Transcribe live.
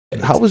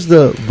How was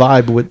the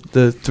vibe with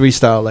the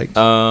 3Style? Like,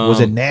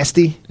 was it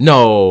nasty?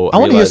 No. I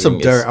want to hear some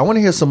dirt. I want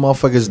to hear some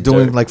motherfuckers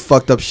doing like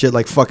fucked up shit,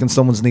 like fucking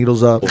someone's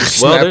needles up.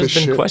 Well, there's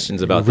been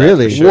questions about that.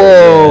 Really? For sure.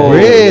 Whoa.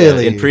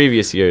 Really? In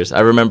previous years,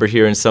 I remember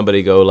hearing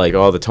somebody go like,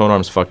 "Oh, the tone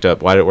arm's fucked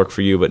up. Why did it work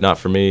for you, but not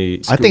for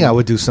me?" I think I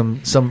would do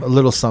some a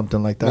little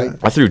something like that.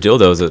 I threw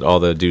dildos at all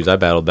the dudes I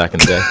battled back in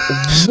the day.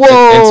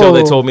 Whoa! Until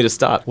they told me to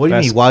stop. What do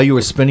you mean? While you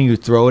were spinning, you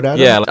throw it at them?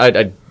 Yeah,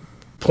 I'd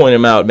point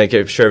him out, make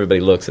sure everybody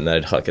looks, and then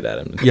I'd huck it at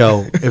him.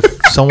 Yo, if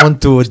someone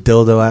threw a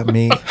dildo at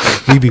me,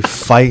 we'd be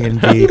fighting,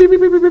 B.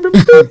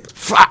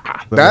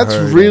 That's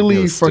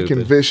really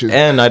fucking vicious.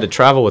 And I had to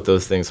travel with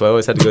those things, so I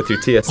always had to go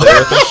through TSA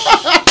with them.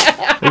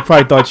 They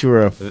probably thought you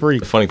were a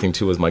freak. The funny thing,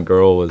 too, was my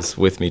girl was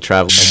with me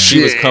traveling. And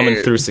she was coming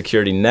through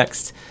security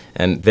next,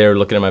 and they're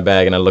looking at my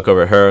bag, and I look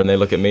over at her, and they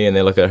look at me, and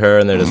they look at her,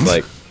 and they're just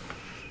like,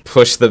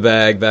 push the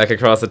bag back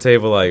across the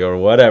table, like, or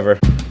whatever.